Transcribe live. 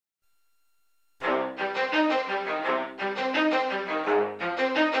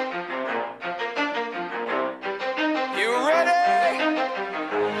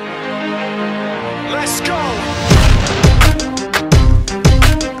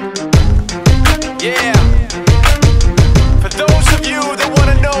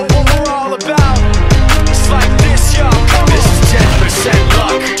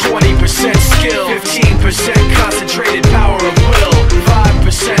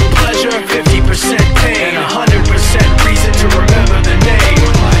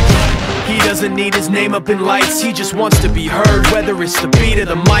fame up in lights, he just wants to be heard. Whether it's the beat or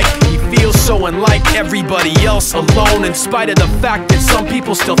the mic, he feels so unlike everybody else, alone. In spite of the fact that some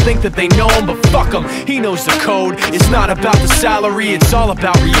people still think that they know him, but fuck him, he knows the code. It's not about the salary, it's all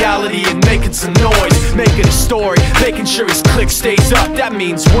about reality and making some noise, making a story, making sure his click stays up. That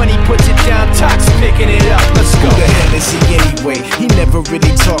means when he puts it down, Tox picking it up. Let's go. Who the hell is he anyway? He never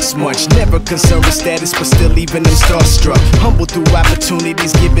really talks much, never concerned with status, but still leaving them starstruck. Humble through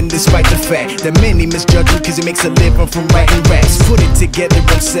opportunities given despite the fact that many misjudge him cause he makes a living from writing raps. Put it together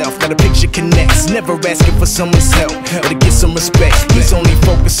himself, now the picture connects. Never asking for someone's help or to get some respect. He's only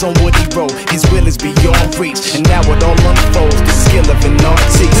focused on what he wrote, his will is beyond reach. And now it all unfolds, the skill of an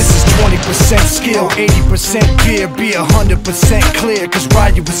artist. This is 20% skill, 80% fear. Be 100% clear, cause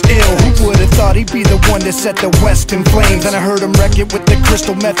Ryu was ill. Who would've thought he'd be the one that set the West in flames? And I heard him wreck it with the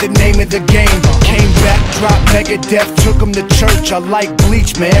crystal method, name of the game. Came back, dropped Megadeth, took him to church. I like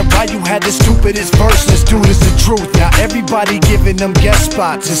Bleach, man. Ryu had the stupidest verse, this dude is the truth. Now everybody giving them guest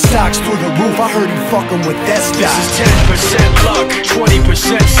spots and stocks through the roof. I heard he fucking with that stock. This is 10% luck,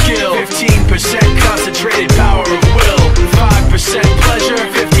 20% skill, 15% concentrated power of will, 5% pleasure,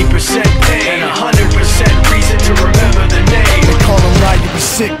 50% pain, and 100% reason to remember the name. They call him Ryu, he's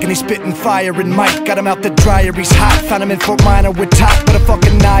sick and he's spitting fire. And Mike got him out the dryer, he's hot. Found him in Fort Minor with top, but a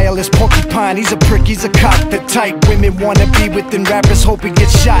fucking nihilist porcupine. He's a prick, he's a cock. The type women wanna be within rappers, hope he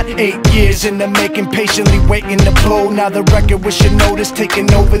gets shot. 8 years in the making, patiently waiting to blow. Now the record with your notice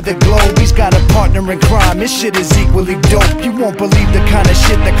taking over the globe. He's got a partner in crime, his shit is equally dope. You won't believe the kind of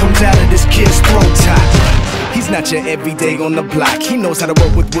shit that comes out of this kid's throat. He's not your everyday on the block. He knows how to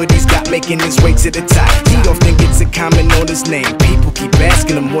work with what he's got, making his way to the top. He often gets a comment on his name. People keep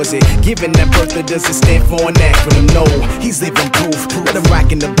asking him, was it given that birth or does it stand for an acronym? No, he's living proof. Let him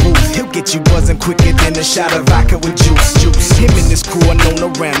rock in the booth. He'll get you buzzing quicker than a shot of vodka with juice. Him and his crew are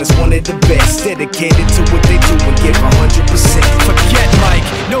known around as one of the best, dedicated to what they do and give 100%. Forget Mike,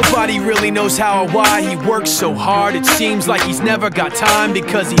 nobody really knows how or why he works so hard. It seems like he's never got time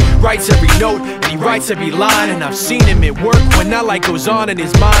because he writes every note and he writes every line. And I've seen him at work when that light goes on in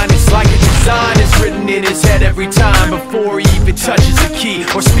his mind. It's like a design is written in his head every time before he even touches a key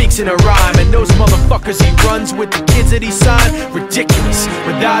or speaks in a rhyme. And those motherfuckers he runs with, the kids that he signed, ridiculous,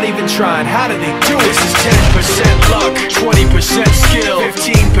 without even trying. How do they do it? This is 10% luck, 20% skill,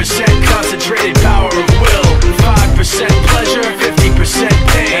 15% concentrated power of will, 5% pleasure, 50%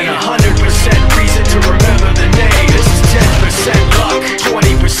 pain, and 100% reason